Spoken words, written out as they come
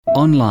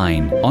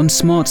online, on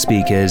smart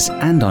speakers,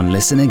 and on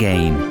Listen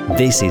Again.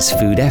 This is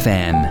Food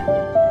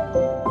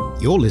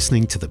FM. You're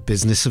listening to The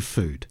Business of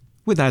Food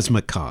with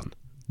Asma Khan.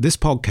 This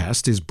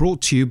podcast is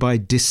brought to you by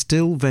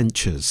Distill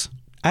Ventures.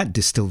 At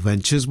Distill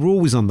Ventures, we're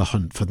always on the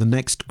hunt for the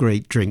next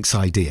great drinks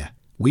idea.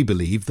 We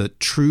believe that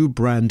true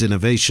brand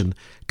innovation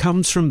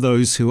comes from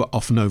those who are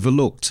often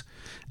overlooked.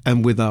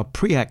 And with our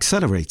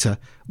Pre-Accelerator,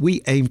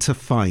 we aim to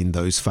find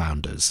those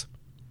founders.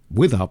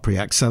 With our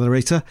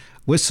Pre-Accelerator,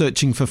 we're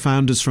searching for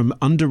founders from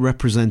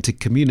underrepresented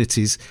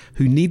communities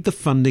who need the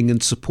funding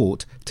and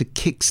support to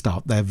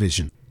kickstart their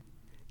vision.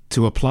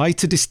 To apply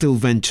to Distill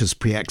Ventures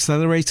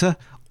Pre-Accelerator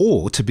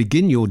or to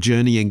begin your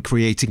journey in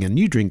creating a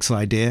new drinks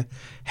idea,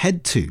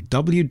 head to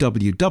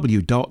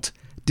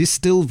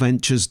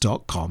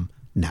www.distillventures.com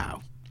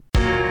now.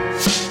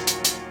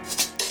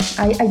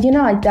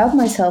 I doubt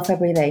myself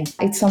every day.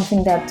 It's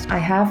something that I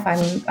have.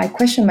 I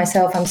question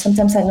myself.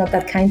 Sometimes I'm not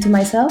that kind to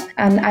myself,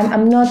 and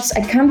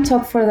I can't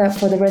talk for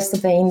the rest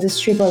of the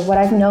industry. But what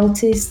I've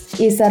noticed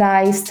is that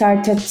I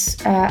started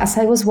as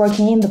I was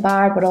working in the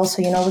bar, but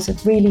also it was a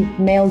really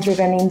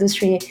male-driven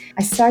industry.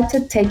 I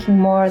started taking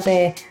more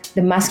the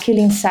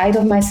masculine side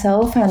of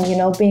myself, and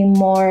being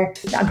more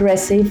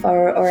aggressive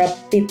or a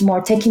bit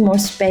more taking more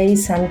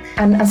space, and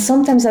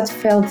sometimes that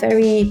felt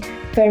very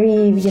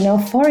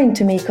foreign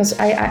to me, because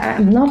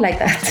I'm not like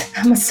that.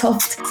 I'm a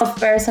soft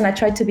person. I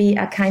try to be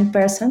a kind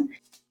person.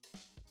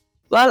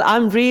 Well,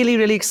 I'm really,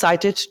 really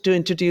excited to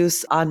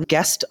introduce our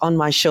guest on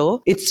my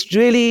show. It's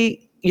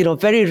really,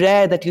 very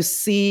rare that you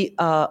see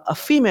a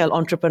female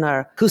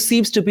entrepreneur who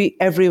seems to be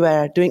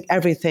everywhere, doing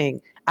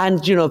everything.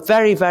 And,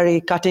 very,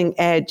 very cutting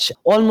edge,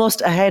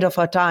 almost ahead of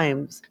her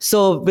times.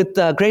 So with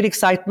great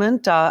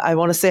excitement, I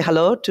want to say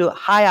hello to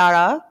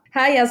Ara.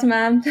 Hi,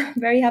 Asma.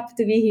 Very happy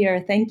to be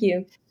here. Thank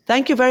you.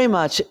 Thank you very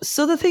much.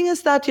 So the thing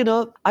is that,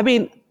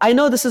 I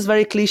know this is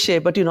very cliche,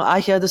 but, I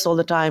hear this all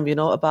the time,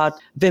 about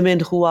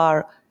women who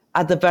are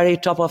at the very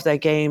top of their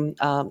game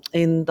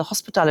in the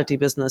hospitality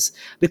business,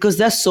 because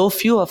there's so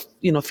few of,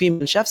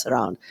 female chefs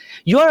around.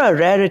 You're a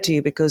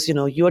rarity because,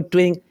 you're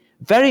doing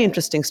very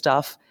interesting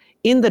stuff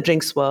in the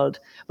drinks world.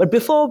 But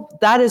before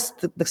that is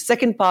the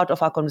second part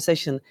of our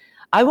conversation,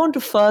 I want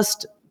to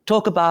first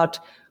talk about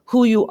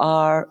who you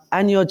are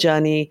and your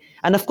journey.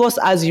 And of course,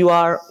 as you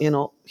are,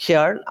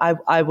 here,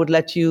 I would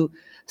let you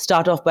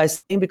start off by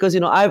saying, because,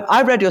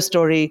 I've read your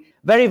story,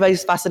 very, very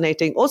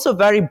fascinating, also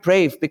very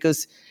brave,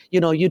 because, you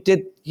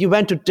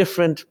went to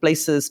different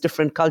places,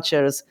 different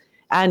cultures,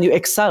 and you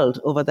excelled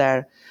over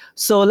there.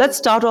 So let's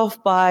start off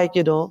by,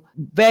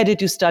 where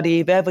did you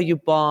study? Where were you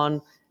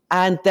born?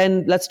 And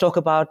then let's talk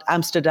about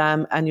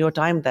Amsterdam and your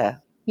time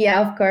there.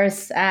 Yeah, of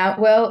course.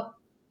 Well,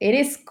 it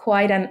is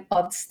quite an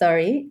odd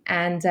story.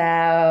 And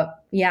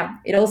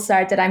it all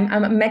started,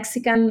 I'm a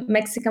Mexican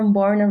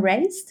born and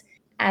raised.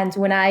 And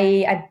when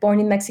I born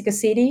in Mexico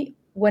City,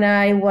 when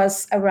I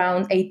was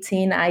around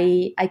 18,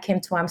 I came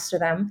to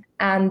Amsterdam.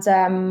 And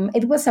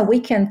it was a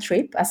weekend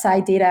trip, as I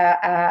did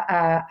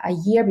a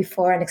year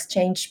before an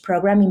exchange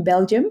program in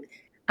Belgium.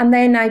 And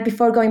then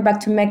before going back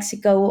to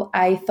Mexico,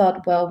 I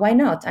thought, well, why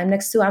not? I'm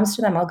next to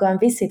Amsterdam. I'll go and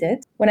visit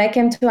it. When I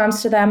came to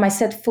Amsterdam, I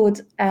set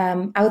foot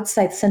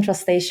outside Central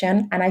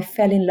Station, and I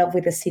fell in love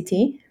with the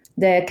city.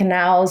 The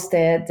canals,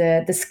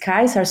 the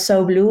skies are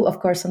so blue.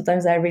 Of course,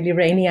 sometimes they're really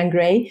rainy and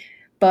gray.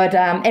 But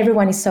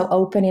everyone is so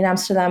open in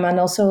Amsterdam,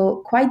 and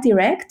also quite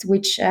direct,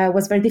 which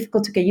was very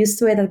difficult to get used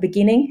to it at the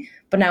beginning.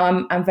 But now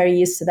I'm very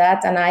used to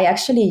that. And I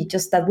actually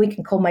just that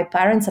weekend called my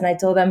parents, and I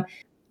told them,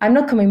 I'm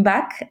not coming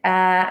back,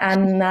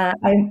 and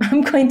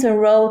I'm going to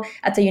enroll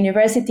at a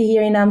university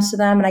here in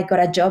Amsterdam, and I got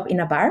a job in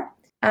a bar.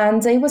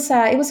 And it was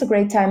a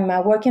great time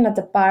working at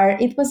the bar.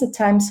 It was the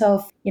times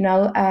of,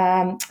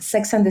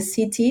 Sex and the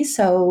City.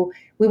 So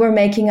we were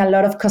making a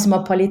lot of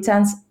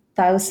cosmopolitans,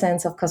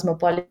 thousands of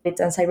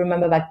cosmopolitans, I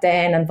remember back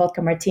then, and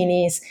vodka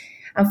martinis.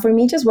 And for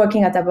me, just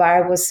working at the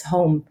bar was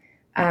home.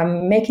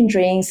 Making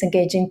drinks,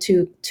 engaging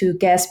to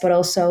guests, but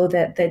also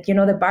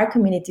the bar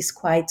community is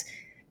quite...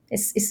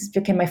 It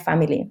became my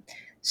family.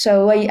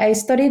 So I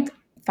studied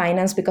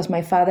finance because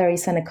my father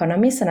is an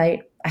economist, and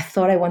I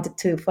thought I wanted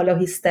to follow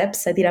his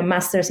steps. I did a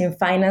master's in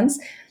finance.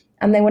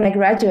 And then when I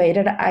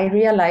graduated, I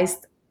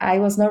realized I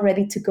was not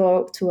ready to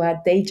go to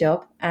a day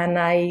job. And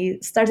I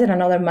started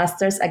another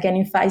master's, again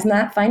in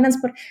finance.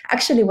 But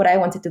actually what I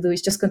wanted to do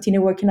is just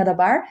continue working at a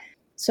bar.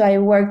 So I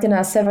worked in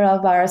several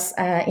bars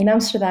in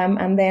Amsterdam.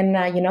 And then,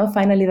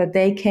 finally the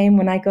day came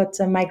when I got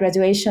my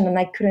graduation, and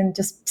I couldn't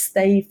just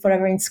stay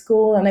forever in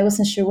school, and I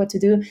wasn't sure what to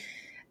do.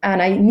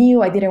 And I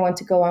knew I didn't want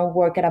to go and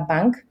work at a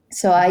bank.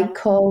 So I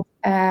called,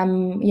 I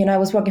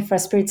was working for a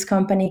spirits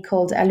company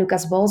called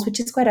Lucas Bols, which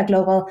is quite a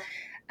global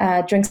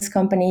drinks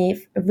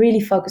company,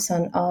 really focused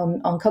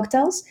on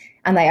cocktails.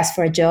 And I asked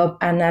for a job,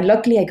 and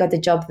luckily I got the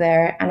job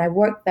there, and I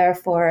worked there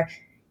for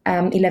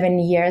 11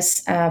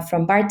 years,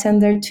 from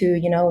bartender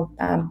to,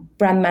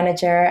 brand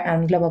manager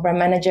and global brand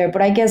manager.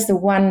 But I guess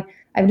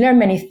I've learned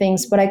many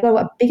things, but I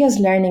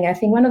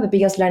think one of the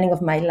biggest learning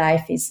of my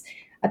life is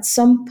at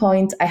some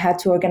point I had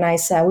to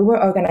organize, we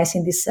were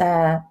organizing this,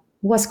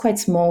 was quite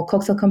small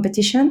cocktail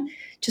competition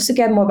just to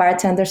get more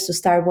bartenders to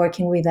start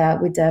working with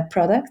the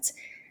product.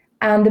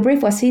 And the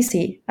brief was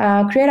easy.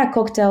 Create a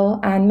cocktail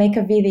and make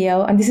a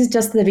video. And this is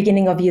just the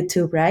beginning of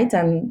YouTube, right?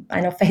 And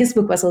I know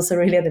Facebook was also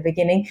really at the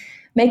beginning.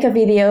 Make a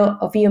video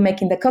of you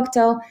making the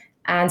cocktail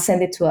and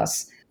send it to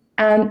us.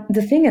 And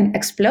the thing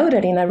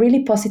exploded in a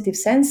really positive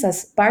sense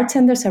as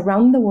bartenders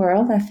around the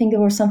world, I think there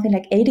were something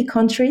like 80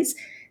 countries,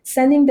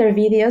 sending their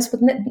videos. But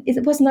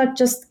it was not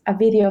just a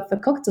video of the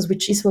cocktails,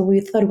 which is what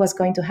we thought was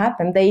going to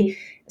happen. They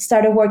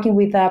started working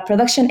with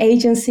production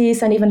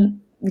agencies and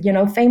even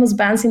famous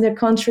bands in their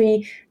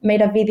country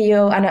made a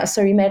video and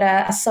made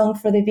a song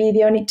for the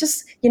video. And it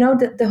just,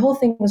 the whole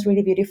thing was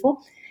really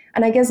beautiful.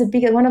 And I guess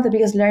one of the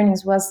biggest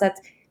learnings was that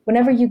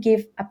whenever you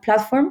give a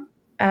platform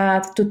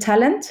to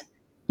talent,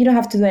 you don't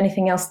have to do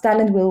anything else.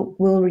 Talent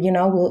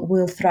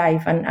will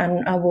thrive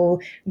and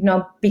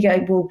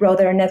will grow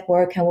their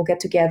network and will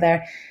get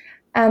together.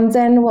 And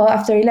then,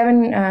 after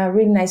 11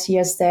 really nice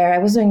years there, I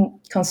was doing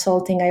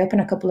consulting. I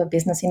opened a couple of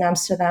businesses in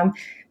Amsterdam.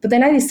 But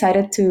then I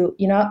decided to,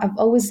 I'm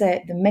always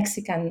the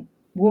Mexican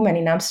woman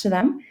in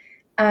Amsterdam.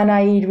 And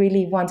I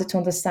really wanted to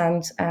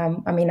understand,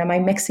 am I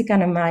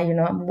Mexican?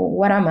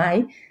 What am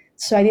I?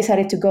 So I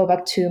decided to go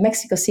back to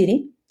Mexico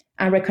City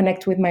and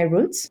reconnect with my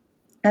roots.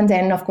 And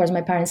then, of course,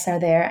 my parents are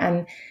there.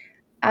 And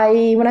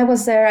when I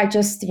was there, I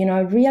just,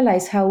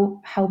 realized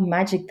how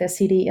magic the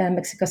city,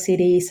 Mexico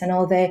City is, and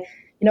all the,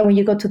 when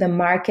you go to the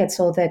markets,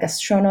 all the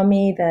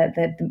gastronomy,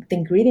 the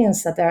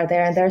ingredients that are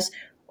there, and there's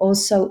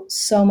also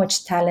so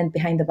much talent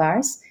behind the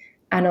bars.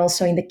 And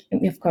also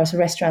of course,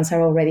 restaurants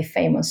are already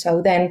famous.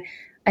 So then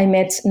I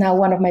met now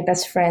one of my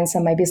best friends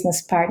and my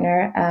business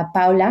partner,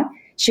 Paula.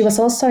 She was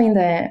also in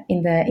the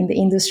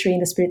industry,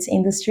 in the spirits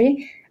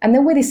industry. And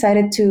then we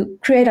decided to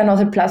create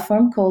another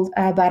platform called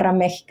Barra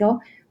Mexico,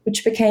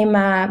 which became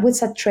a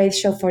trade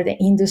show for the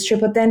industry,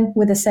 but then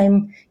with the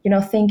same,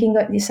 thinking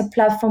that it's a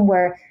platform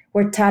where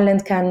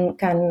talent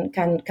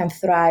can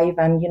thrive,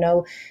 and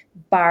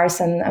bars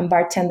and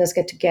bartenders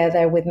get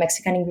together with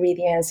Mexican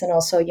ingredients, and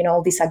also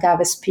all these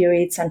agave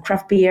spirits and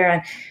craft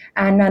beer,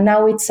 and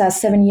now it's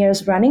 7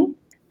 years running.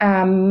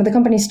 The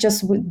company is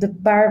just the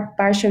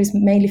bar show is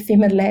mainly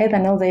female led,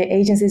 and all the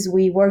agencies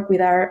we work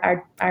with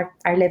are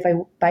led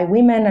by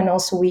women, and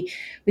also we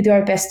do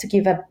our best to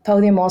give a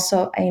podium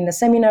also in the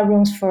seminar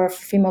rooms for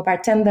female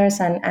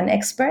bartenders and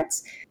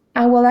experts.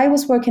 And while I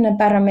was working at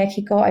Barra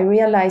Mexico, I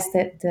realized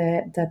that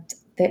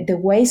the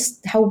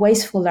waste, how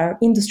wasteful our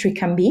industry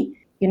can be.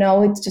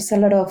 It's just a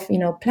lot of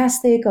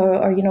plastic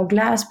or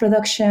glass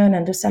production,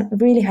 and there's a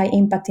really high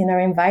impact in our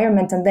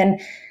environment. And then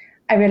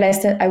I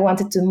realized that I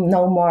wanted to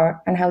know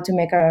more on how to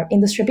make our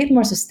industry a bit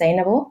more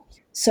sustainable.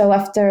 So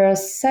after,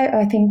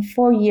 I think,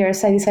 4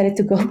 years, I decided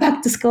to go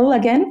back to school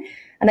again.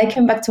 And I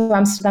came back to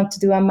Amsterdam to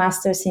do a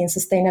master's in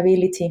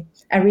sustainability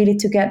and really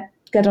to get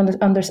a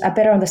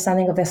better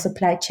understanding of the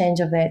supply chain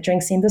of the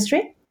drinks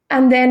industry.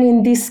 And then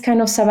in this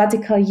kind of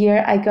sabbatical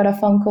year, I got a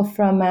phone call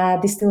from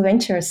Distill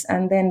Ventures,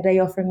 and then they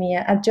offered me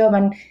a job.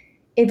 And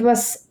it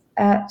was,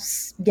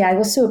 it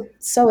was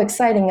so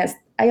exciting. As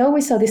I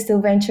always saw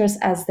Distill Ventures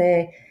as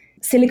the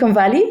Silicon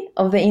Valley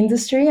of the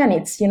industry, and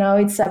it's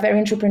a very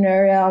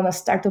entrepreneurial and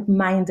startup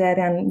minded,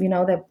 and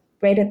the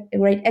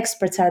great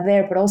experts are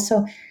there, but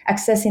also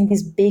accessing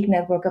this big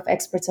network of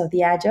experts of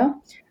Diageo.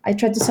 I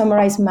tried to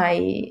summarize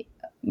my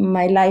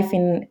life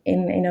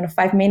in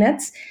 5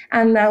 minutes,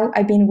 and now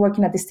I've been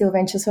working at Distill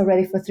Ventures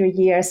already for 3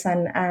 years,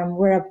 and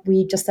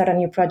we just started a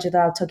new project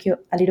that I'll talk you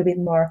a little bit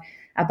more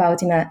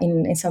about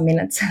in some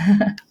minutes.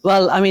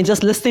 Well,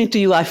 just listening to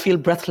you, I feel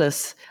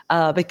breathless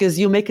because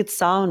you make it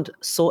sound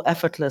so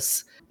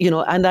effortless,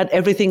 and that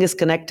everything is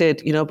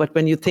connected, but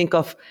when you think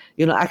of,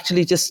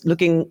 actually just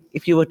looking,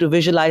 if you were to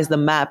visualize the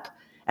map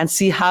and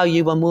see how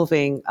you were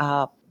moving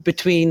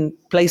between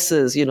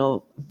places,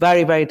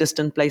 very, very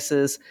distant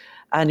places,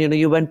 and,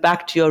 you went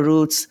back to your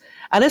roots.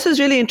 And this is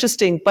really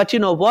interesting. But,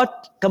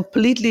 what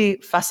completely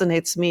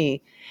fascinates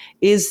me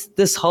is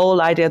this whole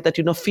idea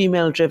that,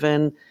 female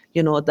driven,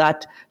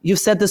 that you've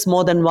said this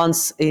more than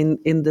once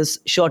in this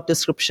short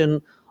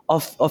description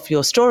of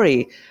your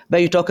story, where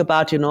you talk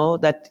about,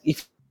 that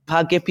if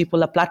I give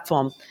people a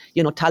platform,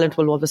 talent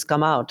will always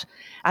come out.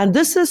 And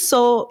this is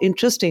so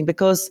interesting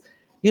because,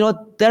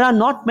 there are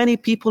not many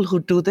people who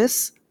do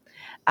this.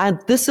 And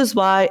this is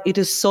why it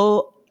is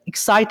so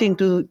exciting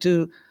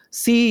to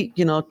see,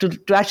 to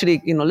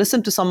actually,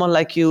 listen to someone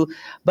like you,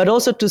 but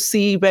also to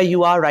see where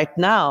you are right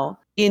now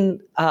in,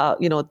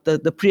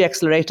 the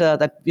pre-accelerator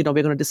that, we're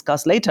going to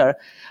discuss later.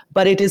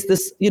 But it is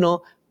this,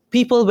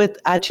 people with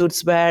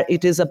attitudes where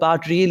it is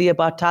really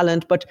about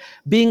talent, but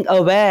being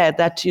aware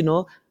that,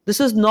 this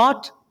is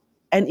not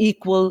an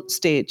equal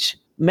stage.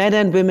 Men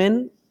and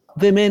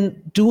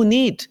women do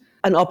need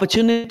an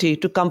opportunity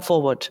to come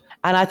forward.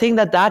 And I think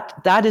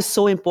that is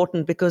so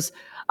important, because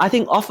I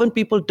think often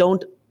people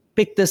don't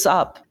pick this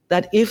up,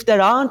 that if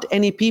there aren't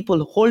any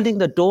people holding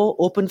the door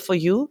open for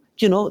you,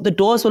 the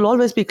doors will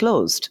always be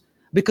closed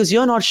because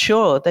you're not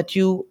sure that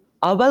you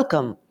are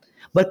welcome.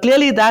 But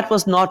clearly that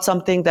was not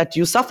something that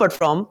you suffered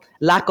from,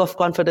 lack of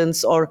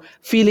confidence or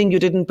feeling you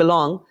didn't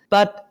belong.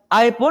 But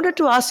I wanted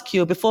to ask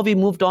you before we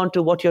moved on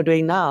to what you're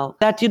doing now,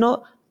 that,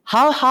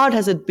 how hard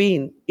has it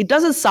been? It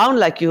doesn't sound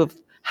like you've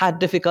had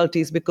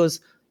difficulties because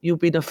you've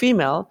been a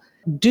female.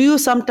 Do you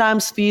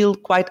sometimes feel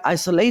quite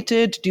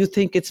isolated? Do you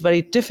think it's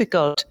very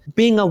difficult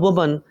being a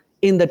woman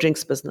in the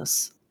drinks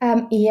business?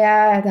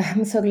 Yeah,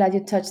 I'm so glad you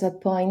touched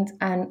that point.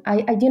 And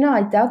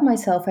I doubt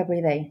myself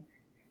every day.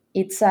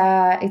 It's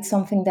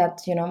something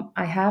that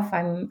I have.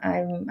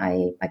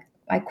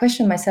 I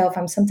question myself.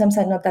 Sometimes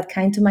I'm not that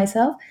kind to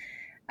myself,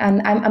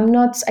 and I'm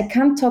not. I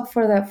can't talk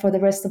for the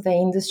rest of the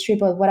industry.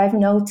 But what I've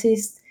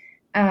noticed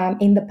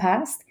in the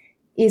past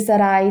is that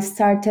I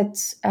started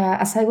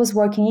as I was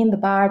working in the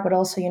bar, but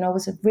also it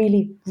was a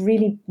really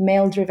really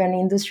male driven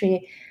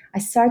industry. I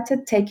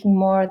started taking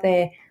more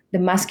the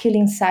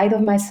masculine side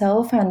of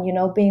myself, and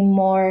being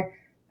more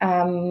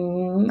I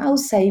would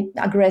say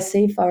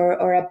aggressive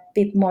or a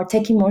bit more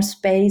taking more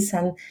space,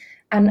 and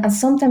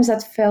sometimes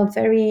that felt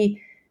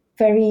very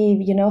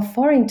very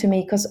foreign to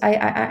me, because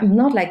I'm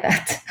not like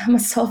that. I'm a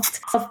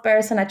soft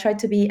person. I try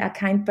to be a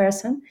kind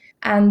person,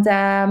 and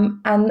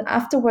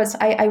afterwards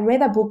I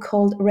read a book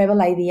called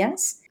Rebel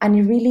Ideas, and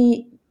it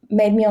really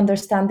made me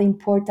understand the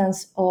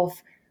importance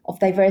of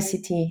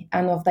diversity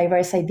and of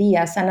diverse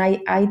ideas, and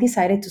I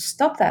decided to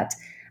stop that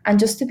and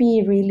just to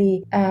be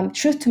really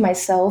true to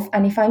myself.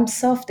 And if I'm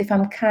soft, if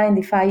I'm kind,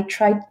 if I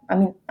try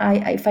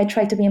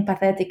to be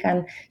empathetic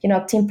and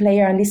a team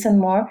player and listen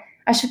more,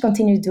 I should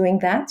continue doing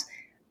that.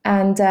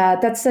 And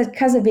that's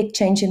has a big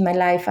change in my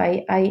life.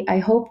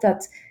 I hope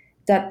that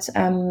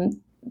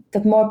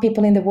more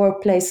people in the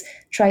workplace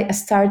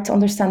start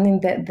understanding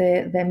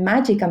the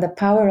magic and the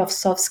power of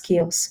soft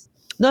skills.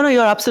 No,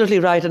 you're absolutely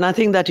right. And I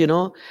think that,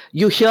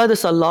 you hear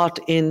this a lot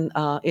in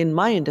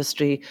my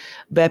industry,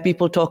 where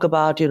people talk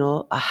about,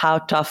 how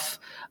tough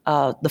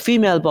the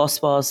female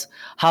boss was,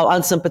 how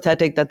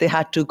unsympathetic that they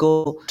had to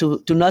go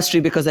to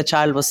nursery because their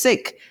child was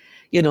sick,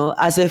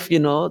 as if,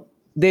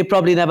 they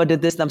probably never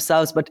did this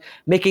themselves, but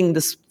making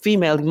this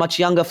female, much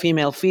younger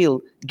female,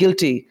 feel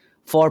guilty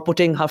for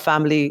putting her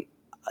family,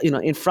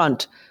 in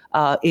front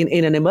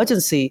in an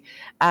emergency.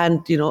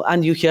 And,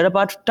 and you hear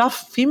about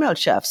tough female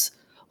chefs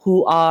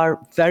who are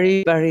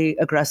very, very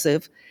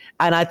aggressive.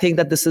 And I think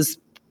that this is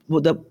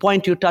the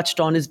point you touched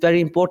on is very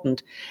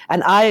important.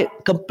 And I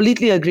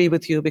completely agree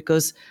with you,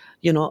 because,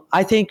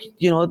 I think,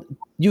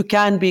 you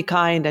can be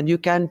kind and you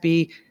can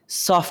be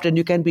soft and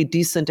you can be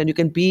decent and you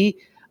can be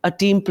a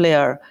team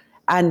player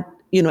and,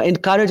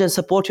 encourage and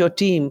support your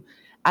team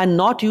and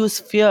not use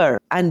fear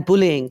and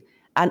bullying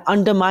and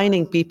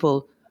undermining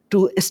people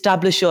to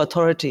establish your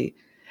authority.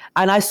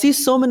 And I see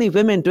so many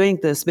women doing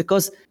this,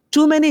 because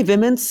too many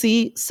women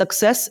see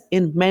success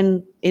in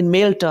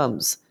male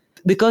terms,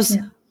 because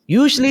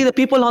usually the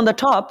people on the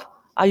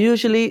top are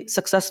usually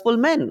successful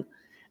men.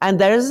 And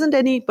there isn't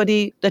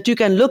anybody that you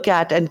can look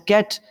at and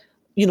get,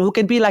 who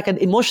can be like an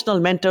emotional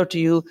mentor to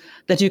you,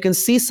 that you can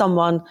see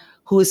someone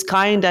who is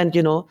kind and,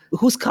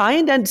 who's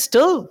kind and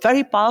still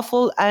very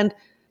powerful and,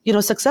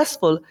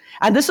 successful.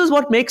 And this is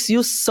what makes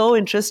you so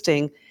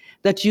interesting,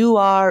 that you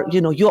are,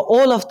 you're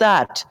all of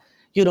that.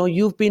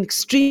 You've been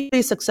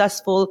extremely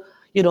successful,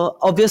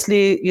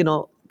 obviously,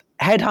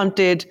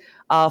 headhunted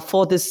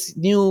for this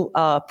new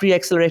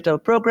pre-accelerator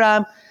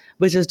program,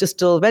 which is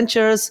Distill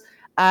Ventures.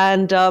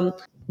 And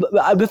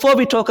before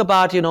we talk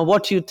about,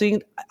 what you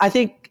think, I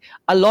think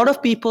a lot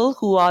of people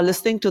who are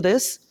listening to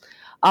this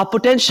are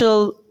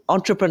potential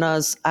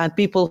entrepreneurs and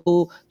people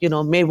who,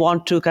 may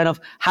want to kind of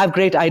have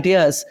great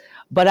ideas.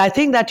 But I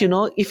think that,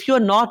 if you're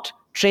not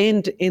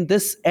trained in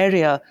this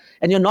area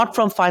and you're not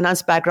from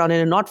finance background and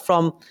you're not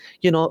from,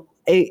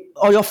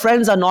 or your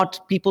friends are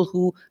not people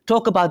who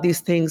talk about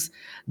these things,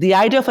 the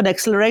idea of an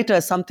accelerator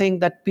is something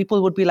that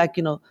people would be like,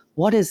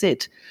 what is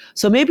it?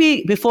 So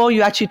maybe before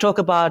you actually talk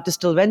about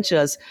Distill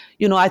Ventures,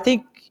 I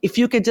think if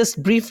you could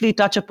just briefly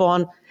touch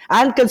upon,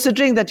 and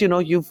considering that,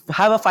 you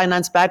have a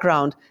finance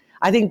background,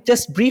 I think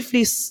just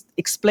briefly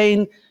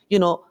explain,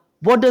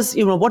 what is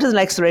an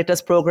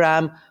accelerator's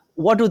program?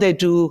 What do they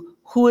do?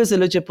 Who is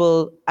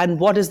eligible? And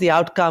what is the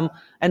outcome?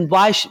 And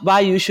why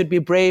you should be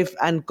brave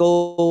and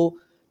go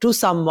to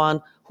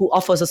someone who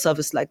offers a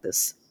service like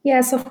this?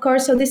 Yes, of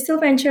course. So Distill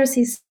Ventures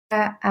is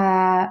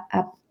we're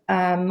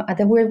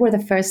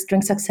the first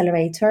drinks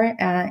accelerator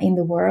in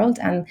the world,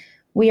 and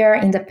we are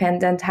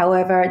independent.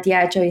 However,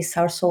 Diageo is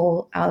our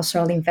sole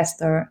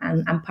investor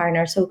and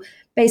partner. So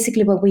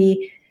basically, what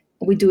we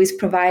do is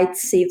provide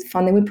seed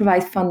funding. We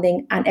provide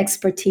funding and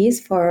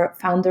expertise for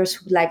founders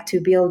who like to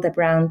build the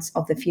brands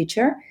of the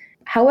future.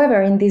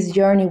 However, in this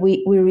journey,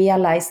 we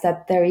realized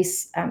that there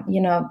is,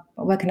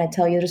 what can I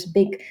tell you? There's a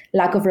big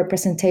lack of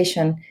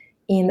representation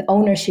in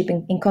ownership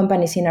in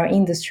companies in our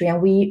industry.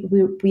 And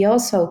we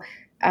also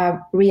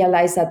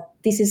realized that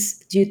this is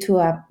due to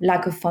a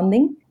lack of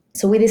funding.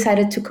 So we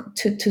decided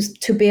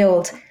to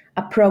build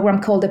a program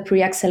called the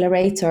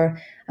Pre-Accelerator.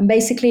 And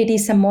basically, it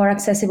is a more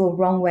accessible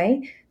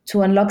runway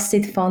to unlock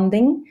seed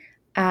funding.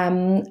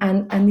 And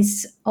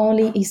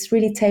it's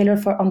really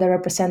tailored for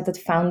underrepresented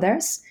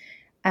founders.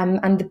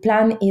 And the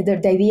plan, the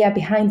idea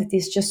behind it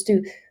is just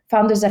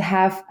founders that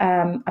have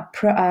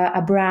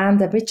a brand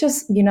that is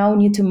just,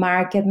 new to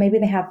market. Maybe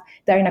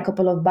they're in a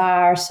couple of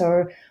bars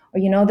or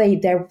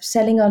they're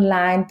selling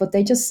online, but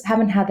they just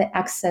haven't had the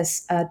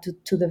access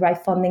to the right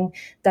funding.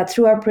 That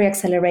through our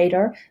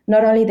pre-accelerator,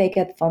 not only they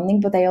get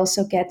funding, but they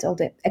also get all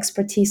the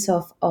expertise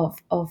of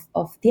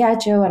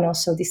Diageo and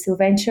also Distill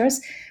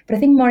Ventures. But I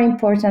think more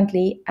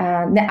importantly,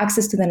 the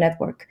access to the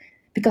network.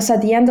 Because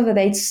at the end of the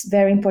day, it's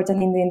very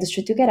important in the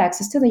industry to get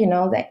access to the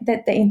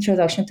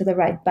introduction to the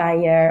right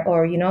buyer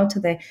or to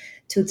the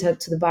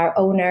bar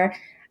owner.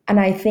 And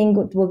I think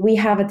what we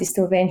have at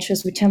Distill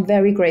Ventures, which I'm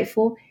very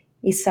grateful,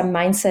 is a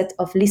mindset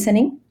of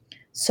listening.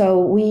 So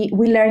we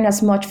learn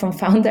as much from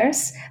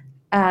founders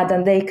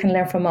than they can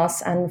learn from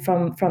us and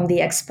from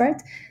the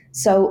expert.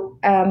 So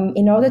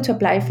in order to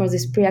apply for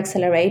this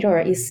pre-accelerator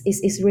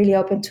is really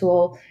open to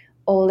all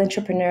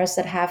entrepreneurs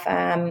that have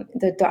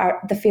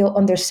that feel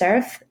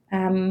underserved.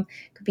 Could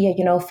be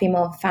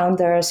female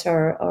founders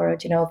or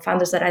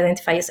founders that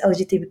identify as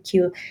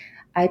LGBTQIA+,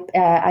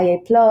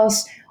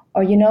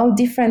 or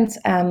different.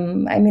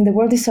 The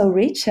world is so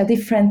rich,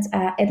 different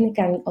ethnic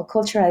and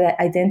cultural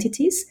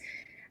identities,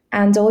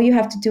 and all you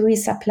have to do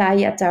is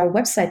apply at our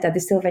website at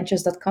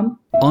distillventures.com.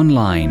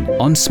 Online,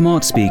 on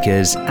smart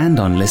speakers, and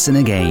on Listen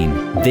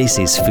Again. This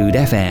is Food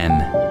FM.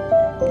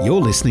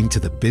 You're listening to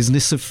The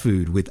Business of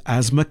Food with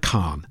Asma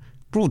Khan,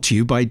 brought to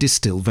you by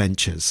Distill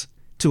Ventures.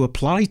 To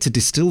apply to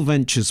Distill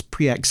Ventures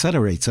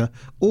Pre-Accelerator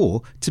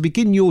or to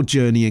begin your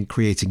journey in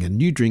creating a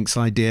new drinks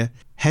idea,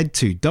 head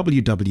to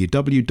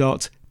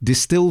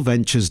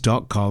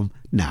www.distillventures.com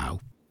now.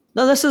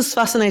 Now, this is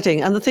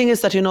fascinating. And the thing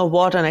is that,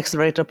 what an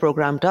accelerator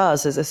program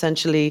does is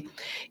essentially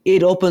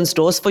it opens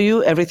doors for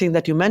you, everything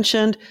that you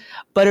mentioned,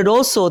 but it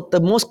also, the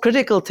most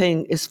critical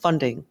thing is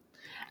funding.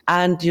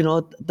 And,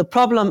 the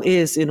problem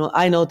is,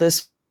 I know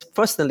this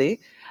personally,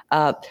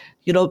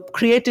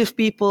 creative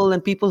people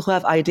and people who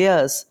have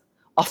ideas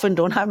often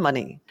don't have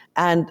money.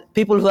 And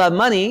people who have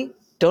money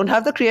don't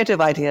have the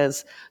creative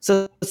ideas.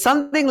 So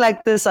something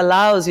like this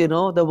allows,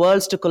 the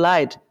worlds to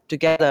collide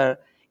together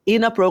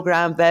in a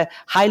program where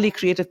highly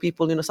creative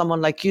people,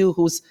 someone like you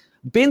who's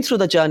been through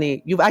the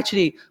journey, you've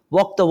actually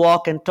walked the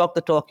walk and talked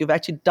the talk. You've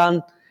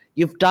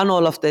done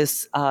all of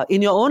this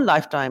in your own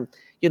lifetime,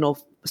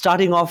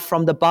 starting off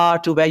from the bar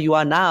to where you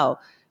are now,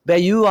 where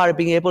you are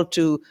being able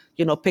to,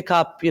 pick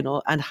up,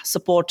 and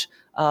support,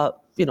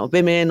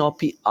 women or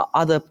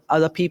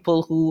other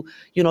people who,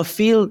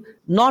 feel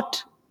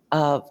not,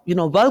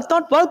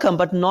 not welcome,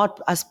 but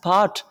not as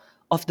part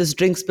of this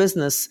drinks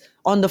business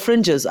on the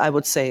fringes, I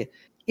would say.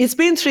 It's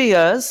been 3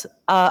 years.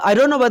 I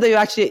don't know whether you're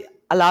actually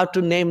allowed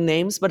to name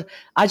names, but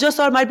I just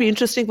thought it might be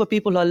interesting for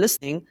people who are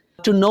listening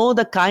to know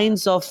the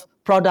kinds of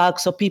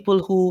products or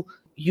people who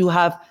you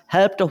have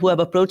helped or who have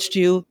approached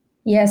you.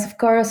 Yes, of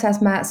course,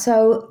 Asma.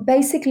 So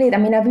basically,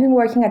 I've been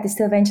working at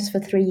Distill Ventures for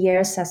 3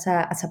 years as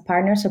a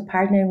partner, so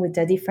partnering with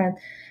the different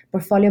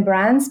portfolio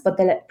brands. But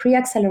the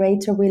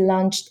pre-accelerator we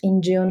launched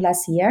in June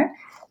last year.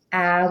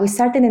 We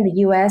started in the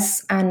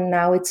US and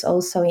now it's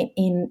also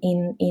in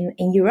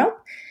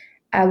Europe.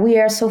 We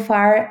are so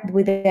far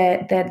with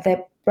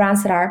the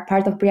brands that are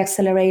part of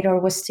pre-accelerator.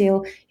 We're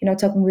still,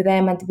 talking with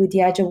them, and with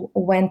Diageo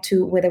went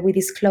to whether we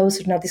disclose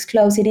or not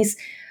disclose. It is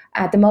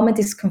at the moment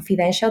it's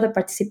confidential, the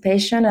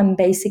participation, and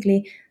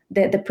basically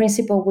the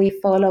principle we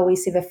follow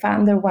is if a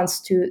founder wants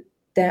to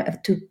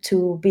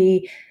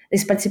be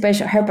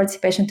her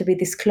participation to be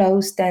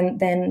disclosed,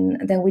 then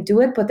we do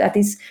it. But that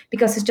is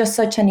because it's just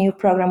such a new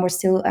program. We're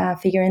still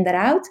figuring that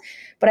out.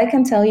 But I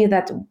can tell you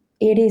that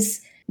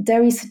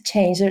there is a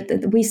change.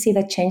 We see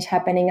that change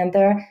happening, and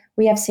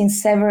we have seen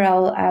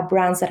several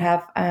brands that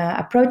have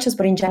approached us,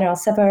 but in general,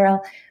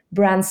 several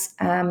brands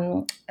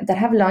that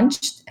have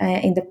launched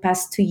in the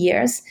past 2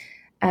 years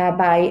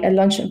by a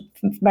launch of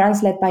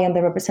brands led by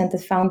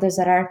underrepresented founders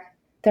that are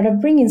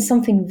bringing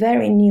something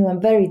very new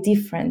and very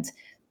different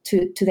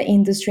to the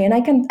industry. And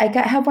I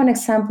have one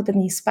example that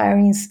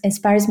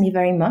inspires me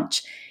very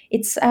much.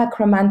 It's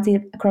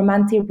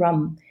Chromanti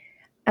rum.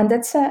 And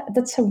that's a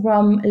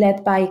rum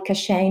led by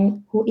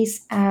Kashane, who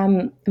is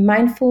a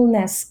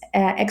mindfulness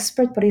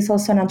expert, but he's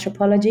also an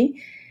anthropology.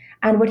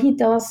 And what he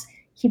does,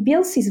 he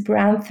builds his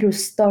brand through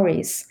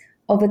stories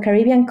of the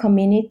Caribbean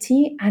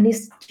community, and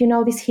it's,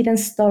 these hidden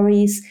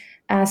stories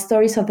of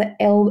the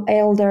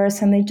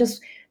elders, and they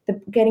just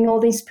getting all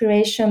the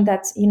inspiration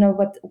that,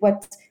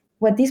 what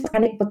these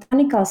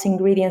botanicals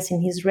ingredients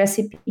in his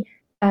recipe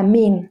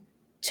mean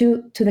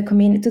to the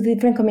community, to the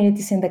different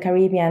communities in the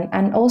Caribbean,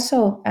 and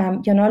also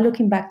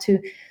looking back to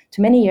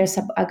many years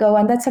ago,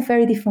 and that's a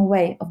very different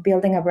way of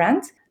building a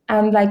brand.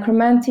 And like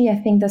Chromanti, I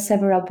think there's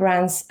several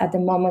brands at the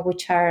moment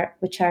which are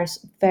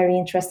very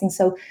interesting.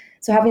 So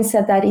having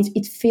said that,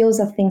 it feels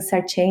that things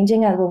are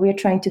changing, and what we're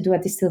trying to do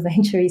at Distill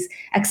Venture is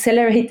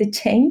accelerate the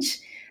change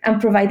and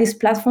provide this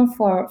platform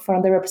for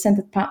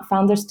underrepresented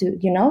founders to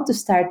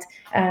start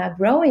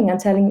growing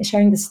and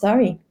sharing the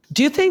story.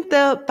 Do you think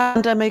the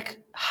pandemic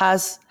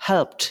has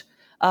helped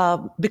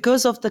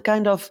because of the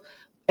kind of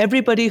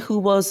everybody who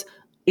was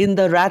in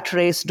the rat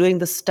race doing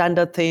the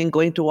standard thing,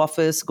 going to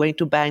office, going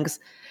to banks,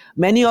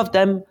 many of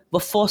them were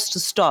forced to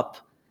stop,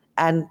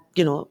 and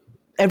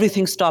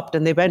everything stopped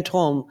and they went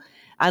home,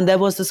 and there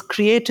was this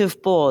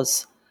creative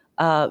pause.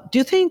 Do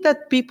you think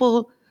that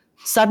people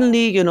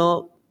suddenly,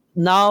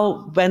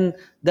 now when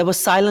there was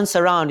silence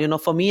around,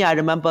 for me, I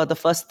remember the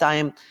first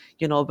time,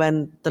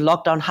 when the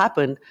lockdown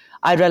happened,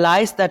 I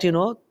realized that,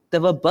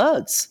 there were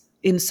birds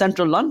in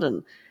central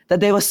London, that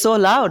they were so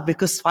loud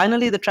because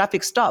finally the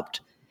traffic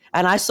stopped.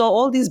 And I saw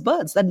all these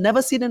birds that I'd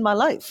never seen in my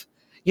life.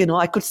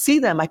 I could see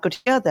them, I could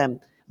hear them.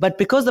 But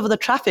because of the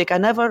traffic, I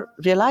never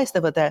realized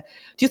they were there.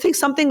 Do you think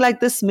something like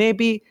this may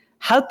be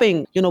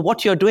helping,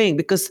 what you're doing?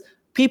 Because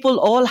people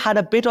all had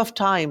a bit of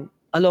time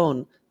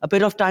alone, a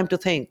bit of time to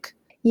think.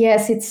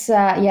 Yes, it's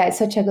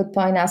such a good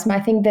point, Asma.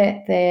 I think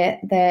that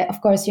the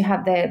of course you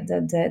have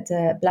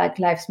the Black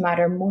Lives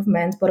Matter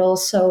movement, but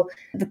also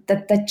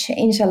that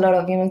changed a lot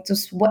of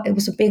it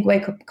was a big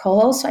wake up call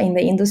also in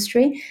the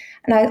industry.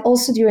 And I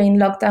also during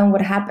lockdown,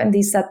 what happened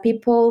is that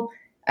people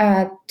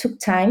took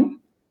time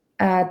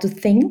to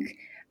think,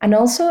 and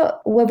also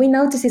what we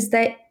noticed is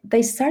that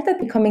they started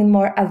becoming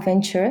more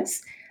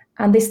adventurous,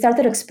 and they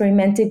started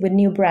experimenting with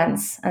new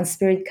brands and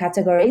spirit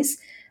categories.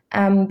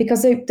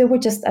 Because they were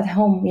just at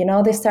home,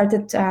 they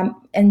started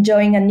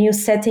enjoying a new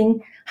setting,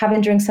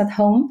 having drinks at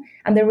home,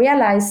 and they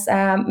realized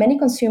many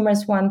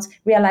consumers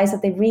realize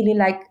that they really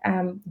like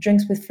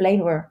drinks with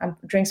flavor and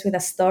drinks with a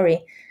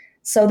story.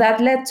 So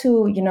that led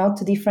to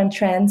to different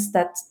trends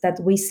that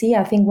we see.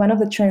 I think one of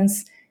the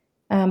trends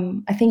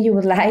I think you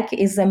would like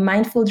is the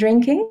mindful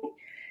drinking.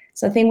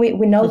 So I think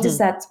we noticed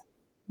that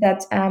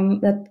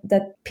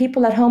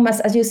people at home,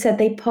 as you said,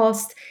 they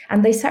paused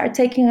and they started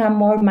taking a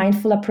more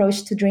mindful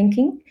approach to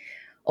drinking.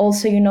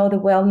 Also, the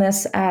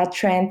wellness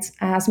trend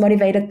has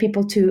motivated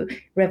people to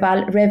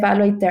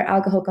reevaluate their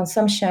alcohol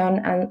consumption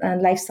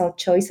and lifestyle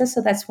choices.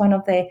 So that's one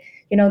of the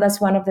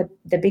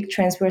the big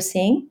trends we're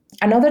seeing.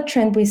 Another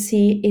trend we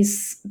see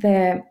is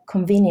the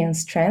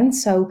convenience trend.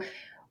 So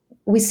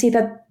we see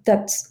that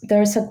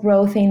there's a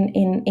growth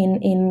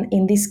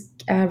in this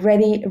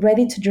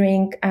ready to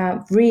drink,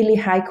 really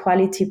high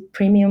quality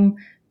premium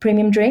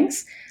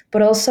drinks,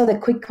 but also the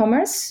quick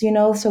commerce.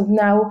 So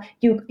now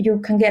you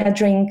can get a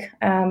drink,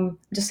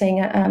 just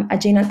saying a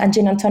gin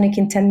and tonic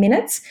in 10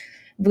 minutes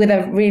with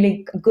a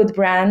really good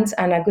brand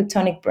and a good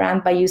tonic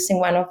brand by using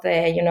one of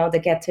the the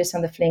Getters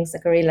and the Flings, the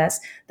Gorillas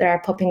that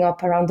are popping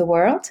up around the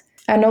world.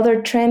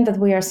 Another trend that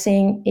we are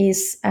seeing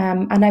is,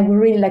 and I would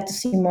really like to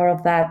see more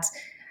of that,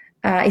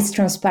 is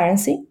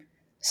transparency.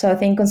 So I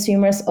think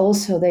consumers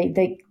also,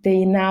 they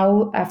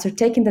now, after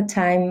taking the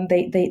time,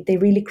 they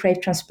really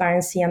crave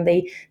transparency, and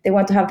they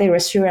want to have their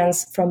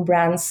assurance from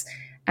brands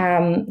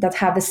that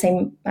have the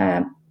same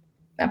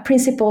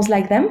principles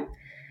like them.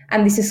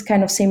 And this is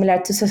kind of similar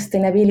to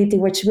sustainability,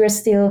 which we're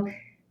still,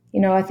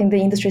 I think the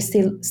industry is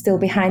still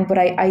behind, but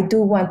I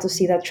do want to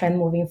see that trend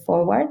moving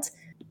forward.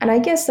 And I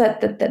guess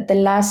that the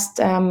last,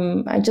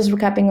 just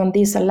recapping on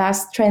this, the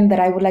last trend that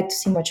I would like to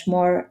see much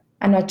more,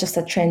 and not just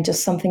a trend,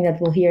 just something that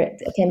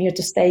came here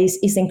to stay,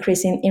 is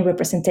increasing in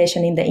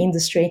representation in the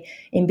industry,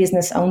 in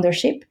business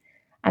ownership.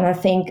 And I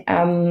think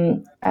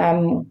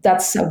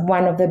that's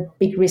one of the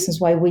big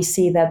reasons why we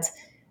see that,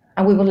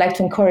 and we would like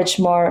to encourage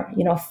more,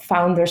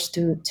 founders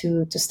to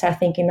start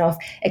thinking of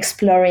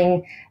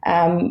exploring,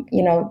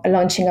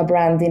 launching a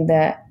brand in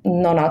the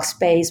non-alc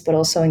space, but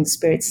also in the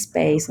spirit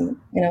space, and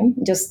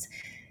just.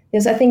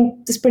 Yes, I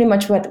think that's pretty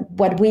much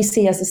what we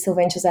see as Distill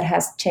Ventures that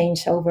has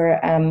changed over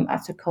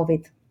after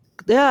COVID.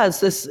 Yeah,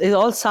 it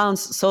all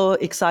sounds so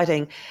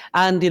exciting.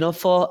 And,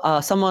 for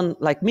someone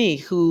like me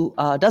who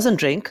doesn't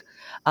drink,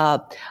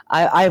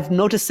 I've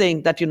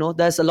noticing that,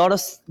 there's a lot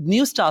of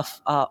new stuff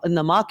in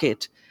the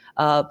market,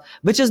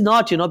 which is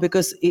not,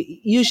 because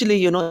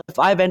usually, if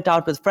I went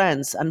out with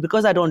friends and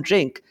because I don't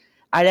drink,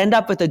 I'd end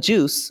up with a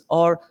juice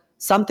or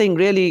something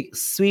really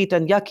sweet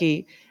and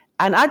yucky.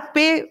 And I'd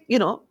pay,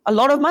 a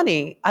lot of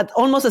money,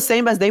 almost the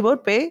same as they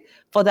would pay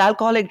for the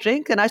alcoholic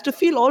drink. And I used to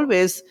feel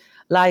always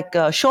like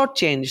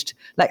shortchanged,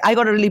 like I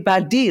got a really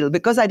bad deal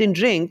because I didn't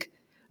drink.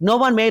 No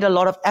one made a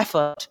lot of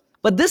effort.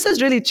 But this has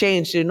really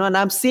changed, and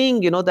I'm seeing,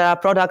 there are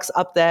products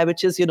up there,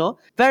 which is,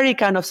 very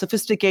kind of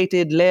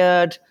sophisticated,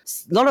 layered.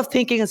 A lot of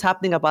thinking is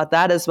happening about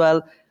that as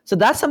well. So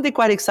that's something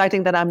quite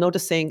exciting that I'm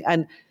noticing.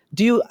 And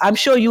I'm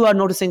sure you are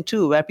noticing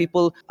too, where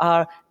people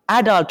are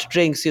adult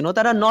drinks,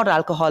 that are not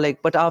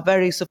alcoholic, but are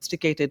very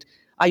sophisticated.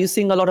 Are you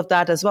seeing a lot of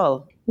that as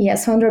well?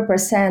 Yes,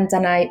 100%.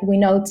 And we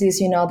notice,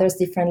 there's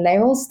different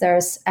levels.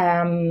 There's,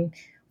 of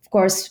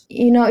course,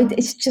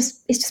 it's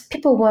just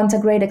people want a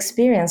great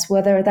experience,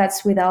 whether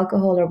that's with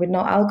alcohol or with no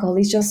alcohol.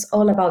 It's just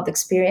all about the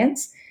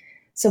experience.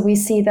 So we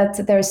see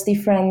that there's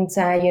different,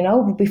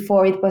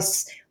 before it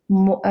was,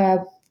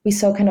 we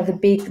saw kind of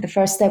the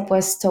first step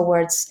was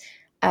towards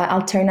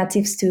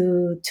alternatives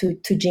to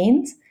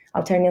gins,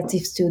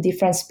 alternatives to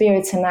different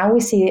spirits. And now we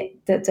see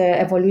the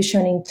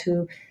evolution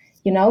into,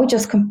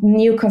 just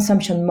new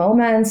consumption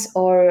moments,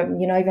 or,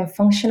 even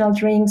functional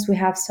drinks. We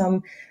have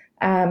some,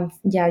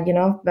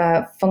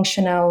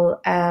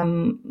 functional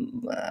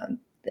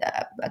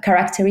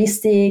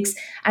characteristics,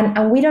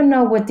 and we don't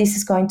know what this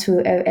is going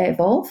to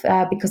evolve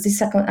because this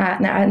is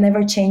a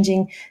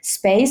never-changing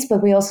space.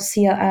 But we also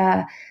see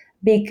a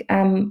big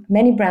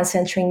many brands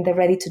entering the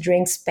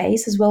ready-to-drink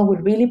space as well, with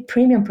really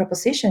premium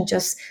proposition,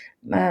 just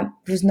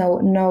with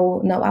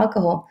no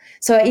alcohol.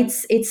 So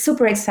it's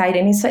super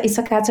exciting. It's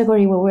a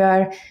category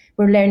where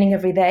we're learning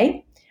every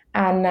day.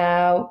 And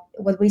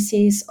what we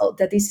see is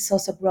that this is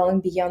also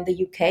growing beyond the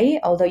UK,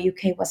 although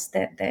UK was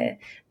the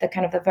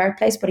kind of the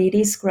birthplace, but it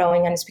is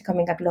growing and it's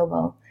becoming a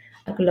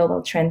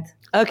global trend.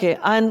 Okay,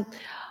 and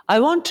I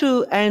want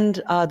to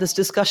end this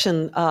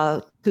discussion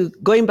to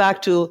going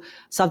back to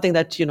something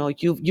that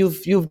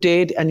you've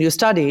did and you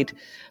studied,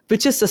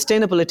 which is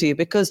sustainability.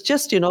 Because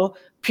just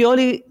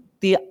purely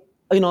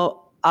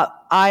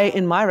I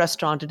in my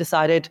restaurant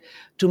decided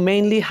to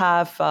mainly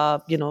have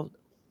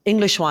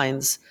English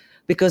wines,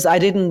 because I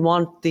didn't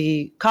want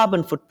the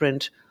carbon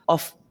footprint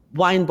of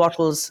wine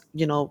bottles,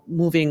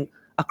 moving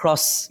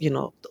across,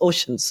 the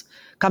oceans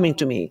coming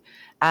to me.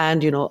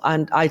 And,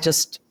 and I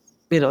just,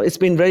 it's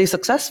been very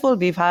successful.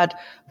 We've had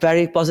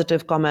very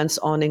positive comments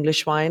on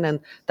English wine. And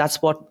that's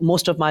what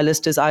most of my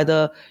list is,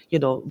 either,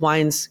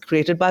 wines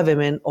created by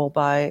women or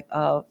by,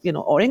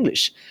 or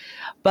English.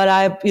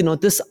 But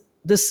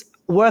this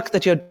work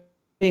that you're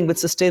with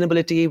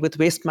sustainability, with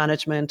waste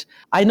management,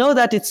 I know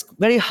that it's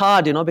very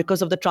hard,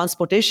 because of the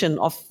transportation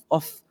of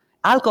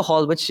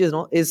alcohol, which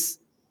is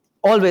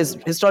always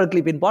historically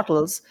been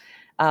bottles,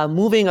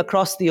 moving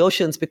across the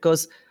oceans,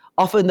 because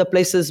often the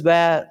places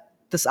where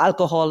this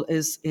alcohol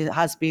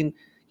has been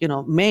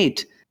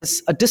made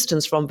is a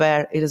distance from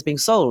where it is being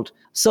sold.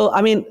 So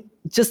I mean,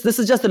 this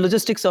is just the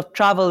logistics of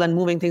travel and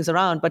moving things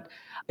around. But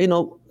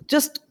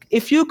just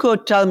if you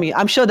could tell me,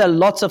 I'm sure there are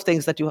lots of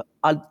things that you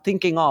are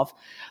thinking of,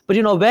 but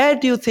where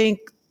do you think,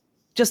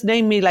 just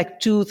name me like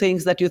 2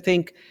 things that you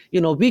think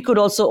we could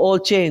also all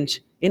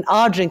change in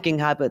our drinking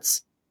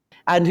habits,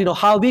 and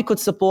how we could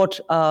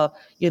support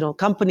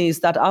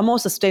companies that are more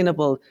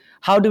sustainable.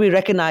 How do we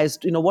recognize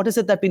what is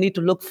it that we need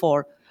to look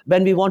for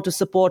when we want to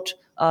support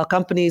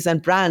companies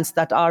and brands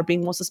that are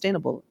being more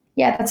sustainable?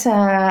 Yeah, that's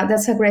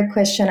a great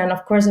question, and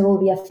of course there will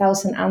be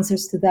 1,000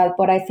 answers to that.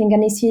 But I think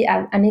an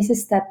easy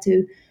step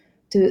to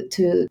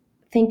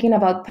thinking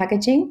about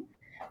packaging.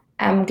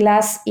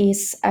 Glass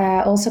is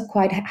also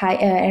quite high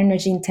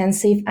energy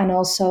intensive, and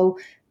also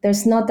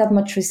there's not that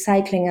much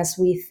recycling as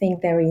we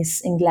think there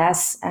is in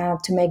glass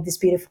to make this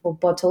beautiful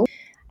bottle.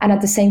 And at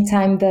the same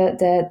time,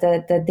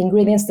 the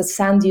ingredients that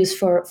sand use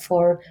for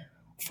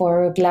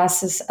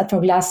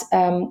glass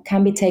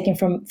can be taken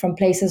from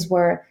places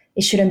where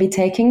it shouldn't be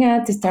taken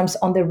at, in terms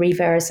on the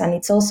rivers, and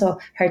it's also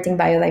hurting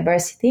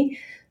biodiversity.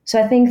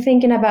 So I think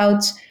thinking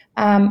about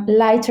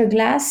lighter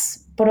glass,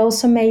 but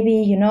also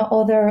maybe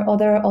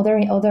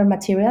other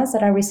materials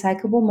that are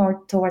recyclable,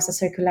 more towards a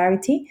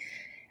circularity.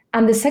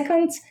 And the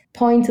second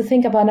point to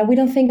think about, and we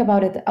don't think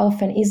about it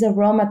often, is the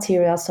raw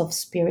materials of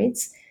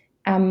spirits,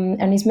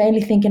 and it's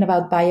mainly thinking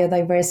about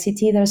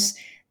biodiversity. There's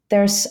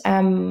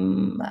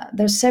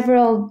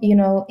several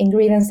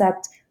ingredients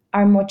that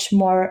are much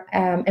more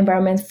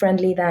environment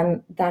friendly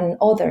than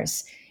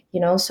others.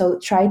 So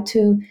try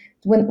to,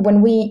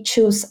 when we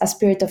choose a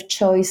spirit of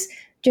choice,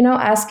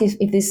 ask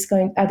if this is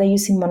are they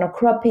using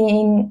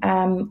monocropping?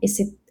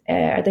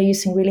 Are they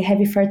using really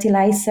heavy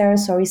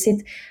fertilizers, or is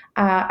it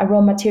a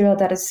raw material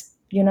that is,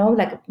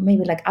 like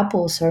maybe like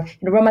apples, or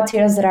raw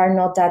materials that are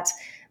not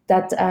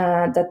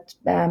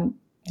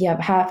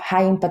have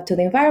high impact to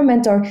the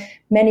environment? Or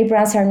many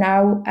brands are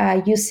now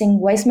using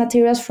waste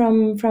materials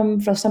from,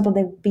 for example,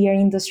 the beer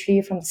industry,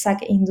 from the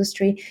sake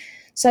industry.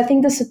 So I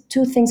think there's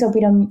 2 things that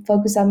we don't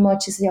focus on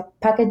much, is the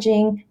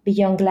packaging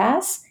beyond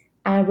glass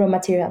and raw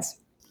materials.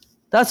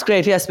 That's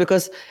great. Yes,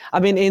 because I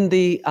mean, in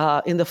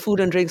the food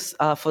and drinks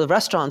for the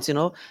restaurants,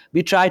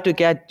 we try to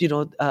get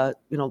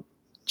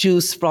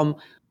juice from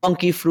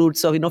funky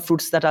fruits, so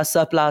fruits that are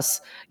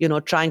surplus.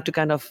 Trying to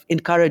kind of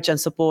encourage and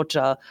support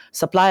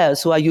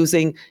suppliers who are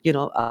using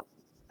where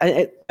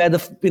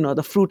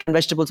the fruit and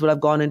vegetables would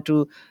have gone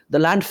into the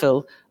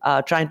landfill,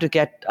 trying to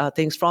get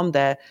things from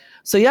there.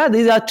 So yeah,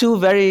 these are 2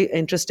 very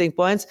interesting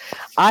points.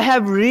 I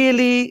have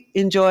really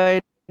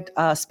enjoyed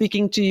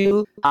speaking to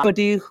you.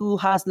 Anybody who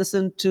has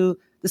listened to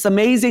this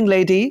amazing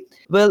lady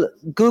will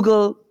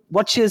Google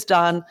what she has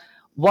done,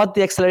 what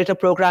the accelerator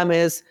program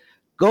is.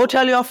 Go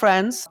tell your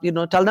friends,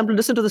 tell them to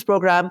listen to this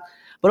program,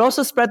 but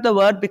also spread the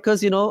word,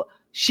 because,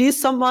 she's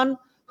someone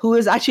who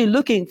is actually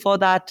looking for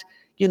that,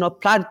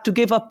 to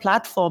give a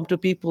platform to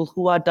people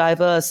who are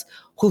diverse,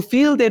 who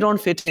feel they don't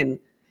fit in.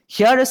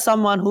 Here is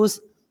someone who's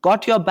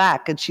got your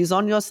back and she's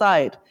on your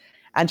side,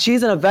 and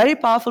she's in a very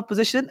powerful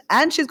position,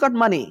 and she's got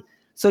money.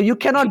 So you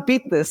cannot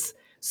beat this.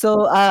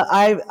 So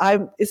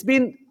it's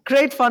been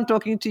great fun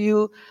talking to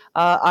you.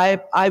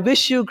 I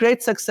wish you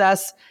great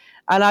success.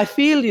 And I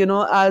feel,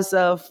 as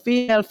a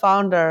female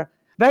founder,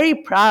 very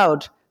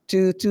proud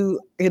to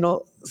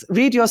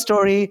read your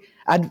story,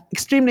 and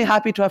extremely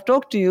happy to have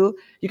talked to you.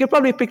 You can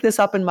probably pick this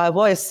up in my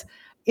voice.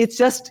 it's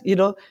just,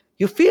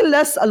 you feel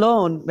less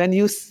alone when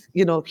you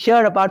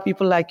hear about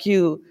people like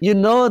you. You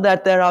know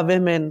that there are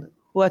women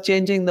who are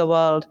changing the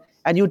world,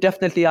 and you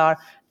definitely are.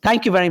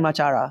 Thank you very much,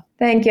 Ara.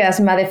 Thank you,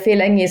 Asma. The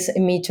feeling is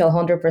mutual,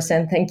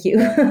 100%. Thank you.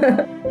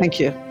 Thank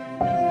you.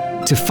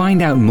 To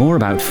find out more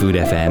about Food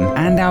FM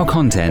and our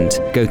content,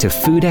 go to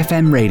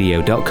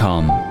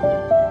foodfmradio.com.